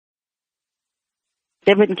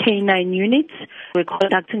Durban K9 units were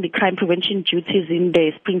conducting the crime prevention duties in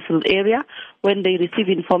the Springfield area. When they received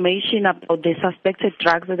information about the suspected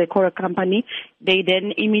drugs at the courier company, they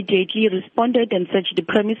then immediately responded and searched the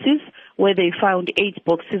premises, where they found 8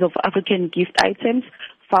 boxes of African gift items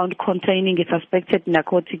found containing a suspected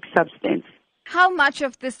narcotic substance. How much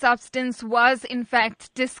of the substance was in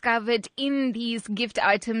fact discovered in these gift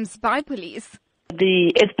items by police?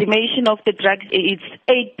 The estimation of the drug is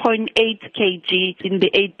 8.8 kg in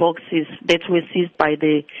the 8 boxes that were seized by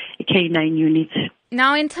the K9 unit.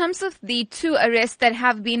 Now, in terms of the 2 arrests that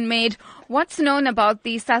have been made, what's known about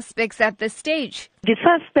the suspects at this stage? The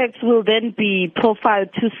suspects will then be profiled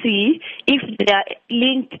to see if they are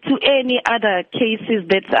linked to any other cases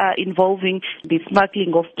that are involving the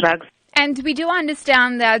smuggling of drugs. And we do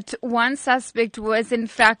understand that one suspect was in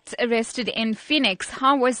fact arrested in Phoenix.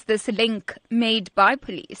 How was this link made by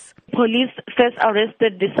police? Police first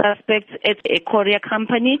arrested the suspect at a courier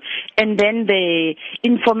company, and then the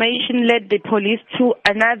information led the police to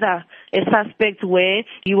another suspect where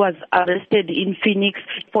he was arrested in Phoenix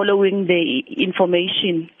following the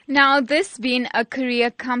information. Now, this being a courier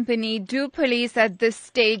company, do police at this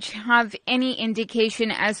stage have any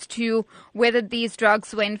indication as to whether these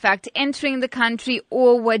drugs were in fact entering the country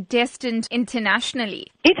or were destined internationally?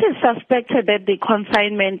 It is suspected that the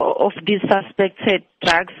consignment of these suspected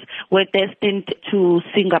drugs were destined to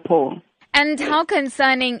Singapore. And how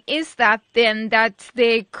concerning is that then, that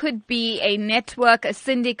there could be a network, a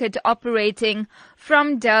syndicate operating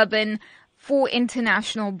from Durban for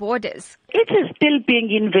international borders? It is still being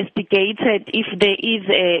investigated if there is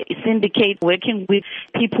a syndicate working with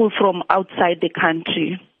people from outside the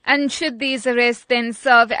country. And should these arrests then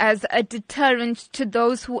serve as a deterrent to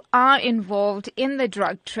those who are involved in the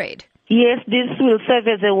drug trade? Yes, this will serve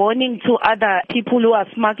as a warning to other people who are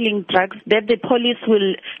smuggling drugs, that the police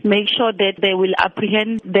will make sure that they will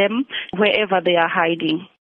apprehend them wherever they are hiding.